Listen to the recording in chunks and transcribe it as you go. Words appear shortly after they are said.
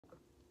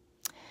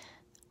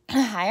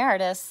Hi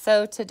artists.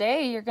 So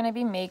today you're going to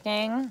be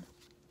making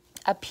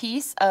a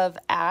piece of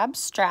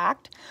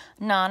abstract,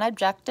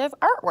 non-objective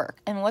artwork.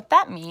 And what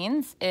that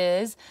means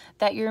is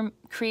that you're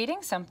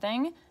creating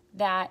something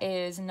that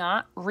is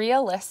not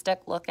realistic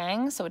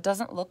looking, so it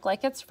doesn't look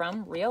like it's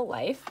from real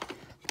life.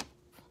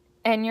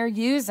 And you're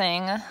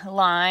using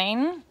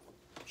line,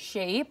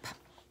 shape,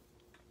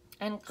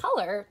 and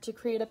color to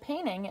create a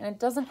painting, and it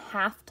doesn't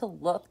have to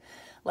look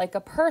like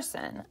a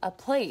person, a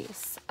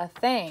place, a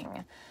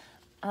thing.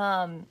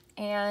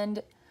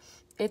 And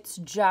it's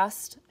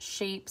just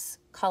shapes,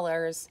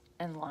 colors,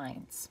 and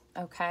lines,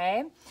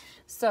 okay?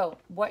 So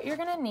what you're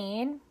gonna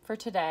need for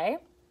today,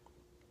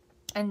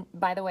 and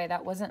by the way,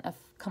 that wasn't a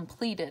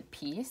completed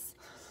piece,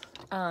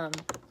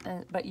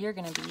 but you're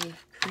gonna be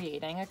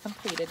creating a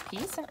completed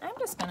piece, and I'm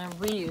just gonna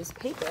reuse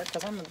paper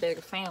because I'm a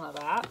big fan of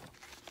that,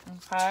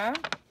 okay?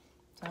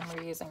 So I'm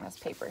reusing this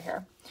paper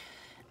here.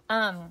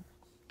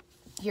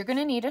 You're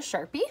gonna need a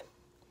Sharpie,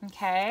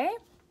 okay?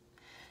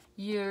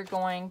 You're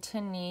going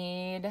to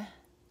need,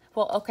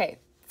 well, okay,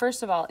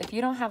 first of all, if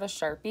you don't have a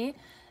Sharpie,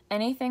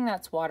 anything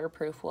that's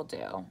waterproof will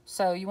do.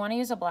 So you want to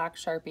use a black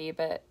Sharpie,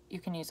 but you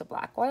can use a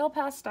black oil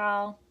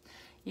pastel.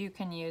 You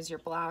can use your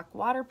black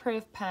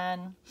waterproof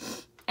pen.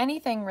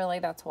 Anything really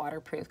that's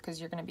waterproof because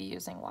you're going to be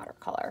using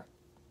watercolor.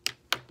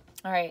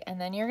 All right,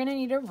 and then you're going to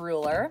need a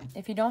ruler.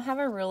 If you don't have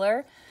a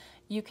ruler,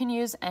 you can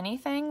use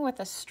anything with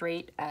a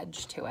straight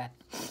edge to it.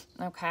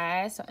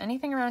 Okay, so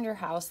anything around your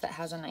house that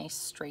has a nice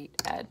straight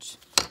edge.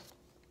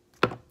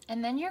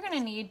 And then you're going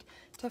to need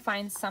to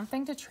find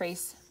something to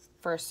trace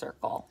for a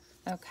circle,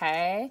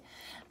 okay?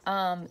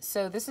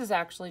 So this is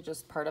actually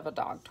just part of a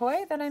dog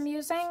toy that I'm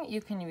using.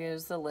 You can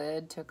use the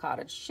lid to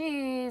cottage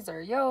cheese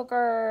or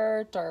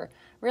yogurt or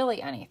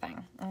really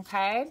anything,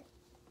 okay?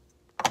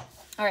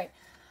 All right,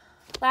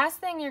 last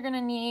thing you're going to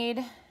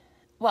need,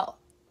 well,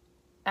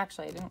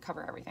 actually I didn't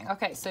cover everything.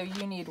 Okay, so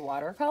you need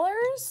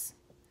watercolors,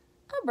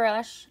 a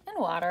brush,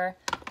 and water.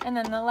 And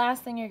then the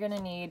last thing you're going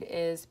to need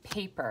is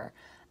paper.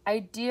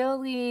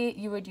 Ideally,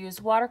 you would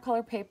use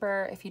watercolor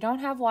paper. If you don't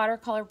have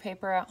watercolor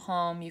paper at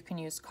home, you can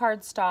use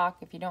cardstock.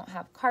 If you don't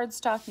have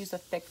cardstock, use a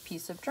thick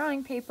piece of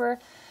drawing paper.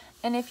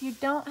 And if you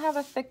don't have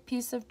a thick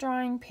piece of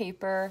drawing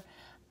paper,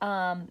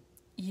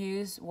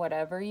 use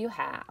whatever you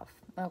have.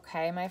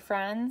 Okay, my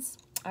friends?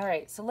 All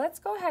right, so let's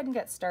go ahead and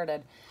get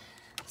started.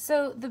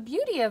 So the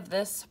beauty of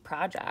this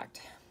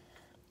project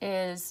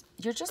is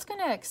you're just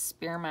going to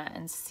experiment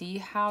and see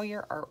how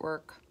your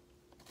artwork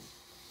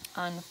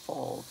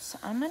unfolds. So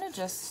I'm going to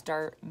just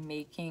start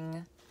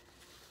making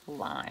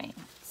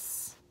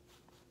lines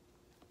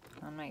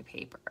on my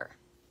paper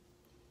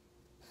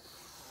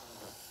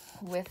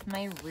with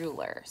my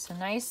ruler. So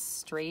nice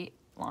straight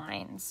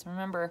lines.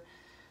 Remember,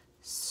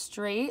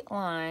 straight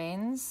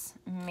lines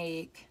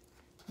make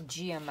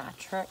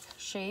geometric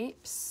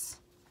shapes.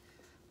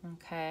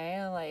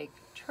 Okay, like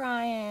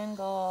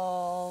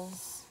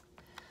triangles,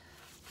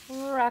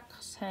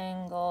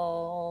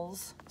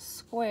 rectangles,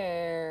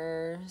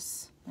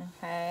 squares,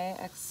 okay,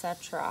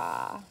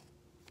 etc.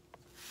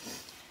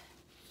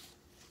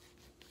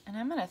 And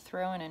I'm going to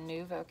throw in a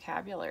new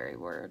vocabulary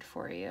word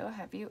for you.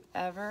 Have you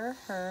ever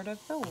heard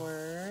of the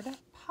word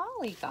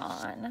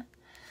polygon?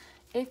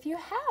 If you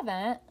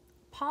haven't,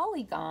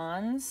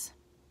 polygons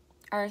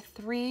are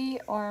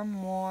 3 or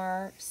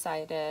more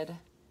sided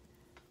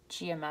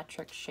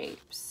geometric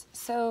shapes.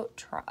 So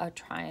a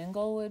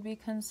triangle would be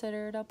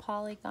considered a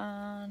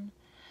polygon.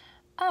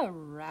 A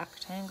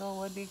rectangle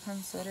would be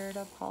considered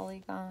a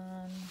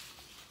polygon.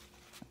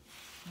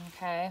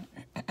 Okay.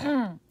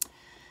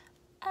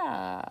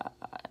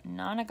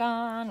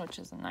 Nonagon, which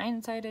is a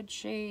 9-sided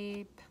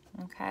shape.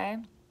 Okay.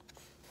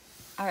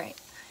 All right.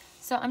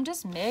 So I'm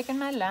just making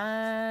my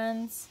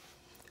lines.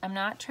 I'm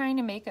not trying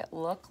to make it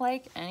look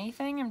like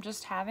anything. I'm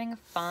just having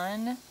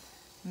fun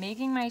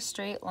making my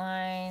straight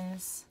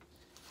lines,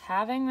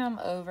 having them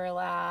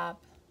overlap,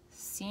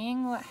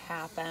 seeing what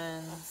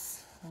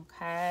happens,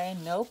 okay?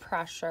 No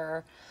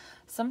pressure.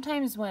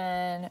 Sometimes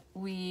when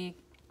we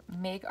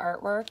make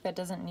artwork that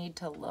doesn't need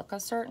to look a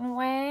certain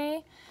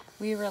way,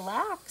 we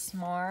relax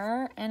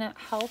more and it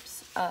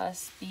helps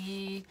us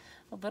be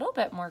a little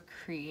bit more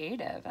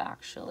creative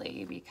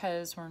actually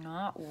because we're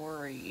not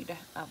worried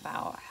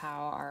about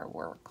how our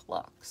work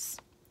looks,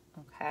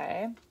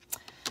 okay?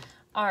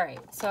 All right,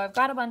 so I've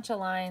got a bunch of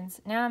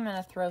lines. Now I'm going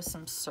to throw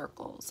some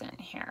circles in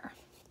here.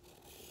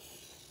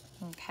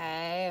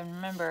 Okay, and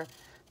remember,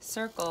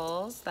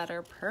 circles that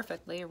are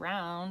perfectly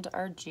round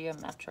are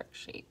geometric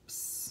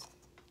shapes.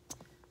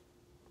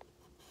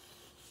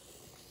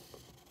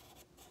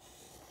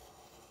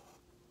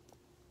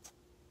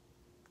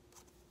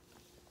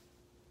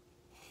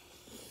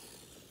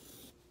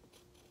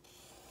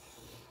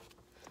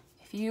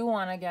 If you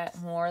want to get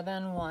more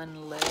than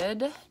one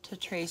lid to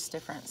trace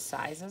different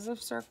sizes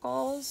of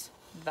circles,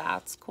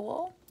 that's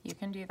cool. You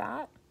can do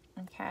that,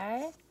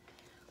 okay?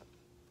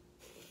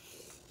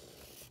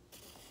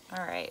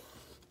 All right,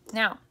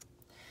 now,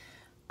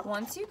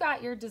 once you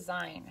got your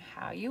design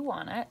how you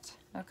want it,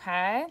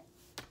 okay?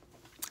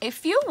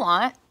 If you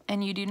want,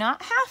 and you do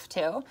not have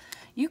to,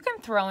 you can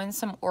throw in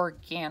some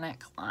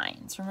organic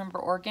lines. Remember,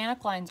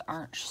 organic lines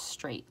aren't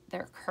straight,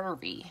 they're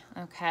curvy,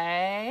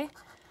 okay?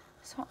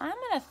 So I'm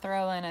gonna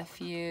throw in a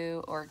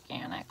few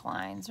organic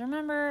lines.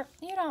 Remember,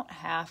 you don't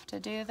have to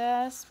do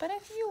this, but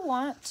if you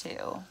want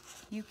to,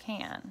 you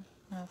can,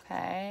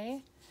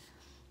 okay?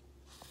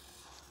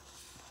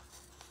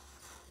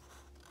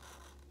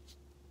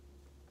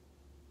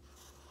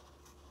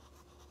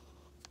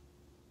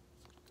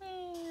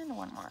 And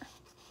one more.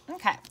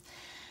 Okay,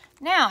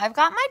 now I've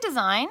got my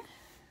design.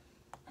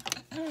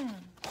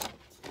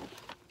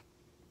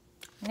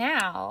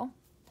 Now,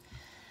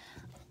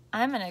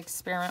 I'm going to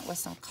experiment with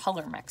some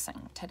color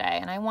mixing today,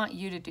 and I want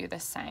you to do the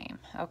same,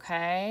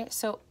 okay?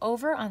 So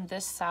over on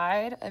this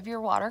side of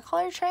your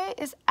watercolor tray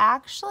is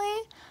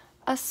actually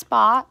a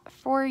spot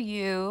for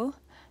you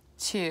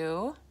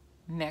to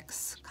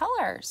mix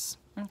colors,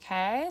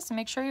 okay? So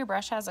make sure your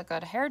brush has a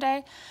good hair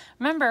day.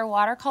 Remember,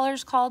 watercolor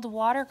is called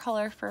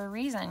watercolor for a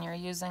reason. You're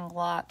using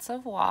lots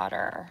of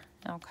water,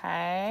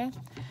 okay?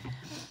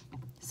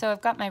 So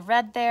I've got my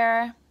red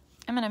there.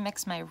 I'm going to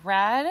mix my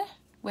red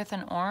with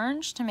an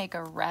orange to make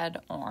a red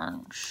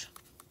orange,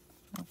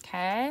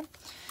 okay?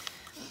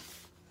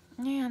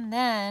 And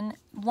then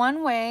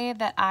one way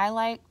that I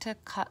like to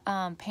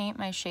paint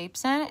my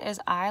shapes in is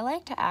I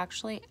like to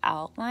actually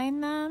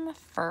outline them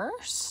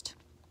first,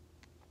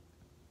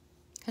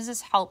 because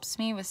this helps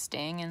me with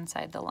staying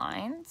inside the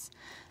lines.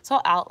 So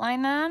I'll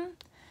outline them,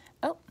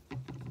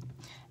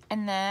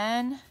 and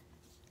then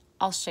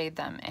I'll shade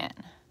them in,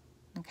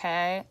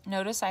 okay?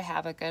 Notice I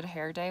have a good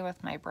hair day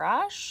with my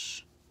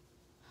brush.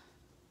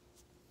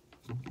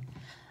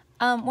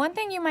 One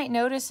thing you might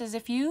notice is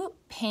if you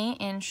paint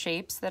in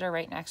shapes that are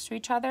right next to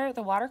each other,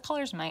 the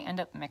watercolors might end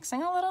up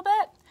mixing a little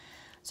bit.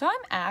 So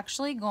I'm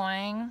actually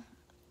going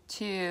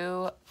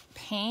to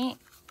paint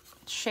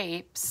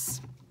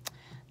shapes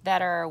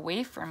that are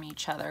away from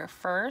each other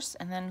first,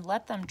 and then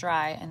let them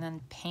dry, and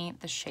then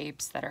paint the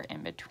shapes that are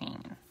in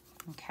between,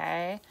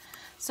 okay?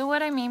 So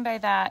what I mean by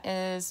that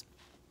is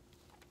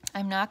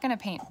I'm not going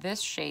to paint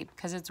this shape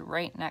because it's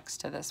right next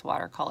to this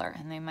watercolor,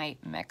 and they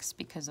might mix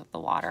because of the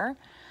water.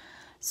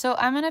 So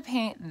I'm going to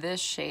paint this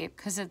shape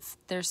because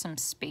there's some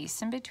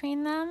space in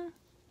between them,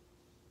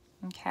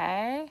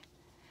 okay?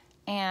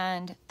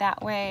 And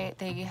that way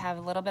they have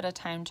a little bit of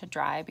time to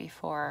dry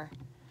before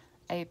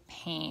I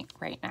paint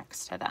right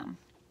next to them,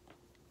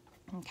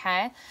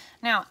 okay?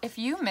 Now, if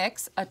you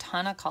mix a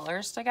ton of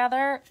colors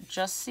together,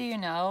 just so you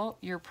know,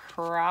 you're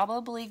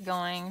probably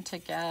going to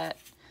get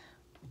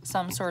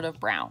some sort of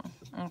brown,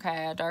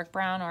 okay? A dark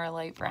brown or a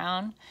light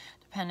brown,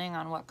 depending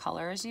on what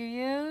colors you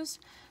use.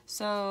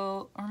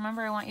 So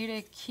remember, I want you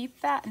to keep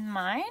that in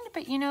mind,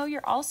 but you know,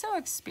 you're also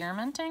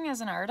experimenting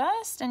as an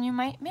artist, and you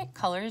might make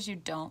colors you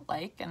don't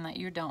like and that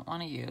you don't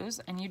want to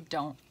use, and you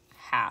don't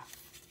have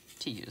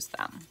to use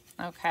them,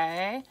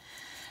 okay?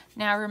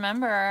 Now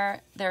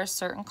remember, there are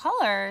certain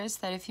colors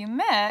that if you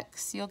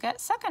mix, you'll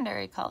get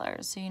secondary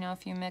colors. So you know,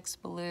 if you mix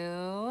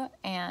blue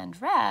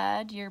and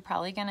red, you're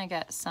probably gonna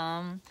get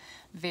some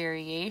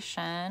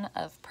variation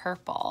of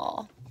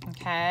purple,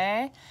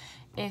 okay?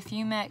 If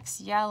you mix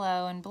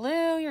yellow and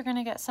blue, you're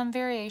gonna get some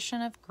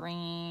variation of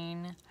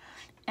green.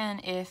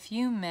 And if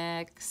you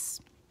mix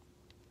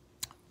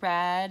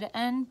red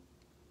and,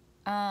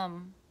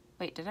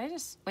 did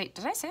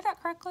I say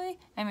that correctly?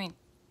 I mean,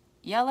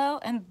 yellow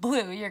and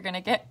blue, you're gonna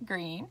get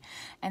green.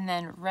 And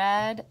then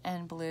red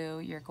and blue,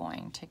 you're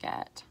going to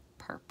get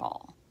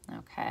purple,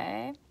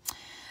 okay?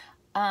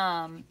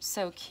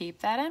 So keep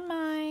that in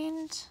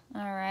mind,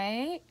 all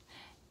right?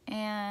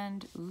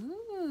 And,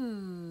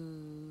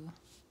 ooh,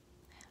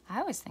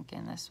 I was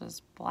thinking this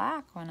was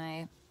black when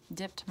I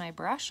dipped my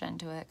brush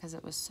into it because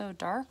it was so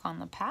dark on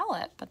the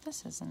palette, but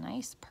this is a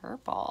nice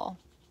purple.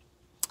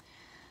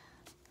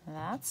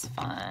 That's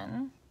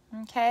fun.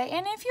 Okay,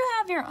 and if you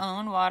have your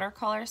own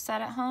watercolor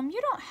set at home, you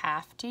don't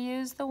have to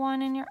use the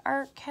one in your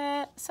art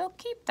kit, so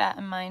keep that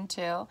in mind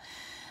too.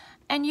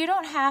 And you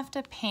don't have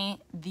to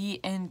paint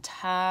the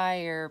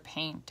entire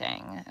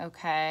painting,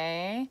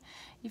 okay?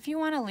 If you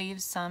want to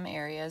leave some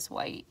areas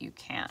white, you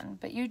can,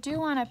 but you do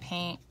want to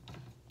paint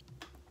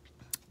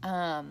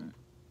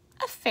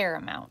a fair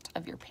amount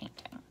of your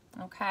painting,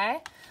 okay?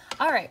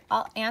 All right,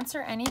 I'll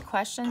answer any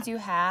questions you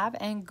have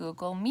and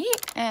Google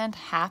Meet, and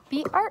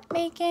happy art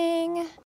making.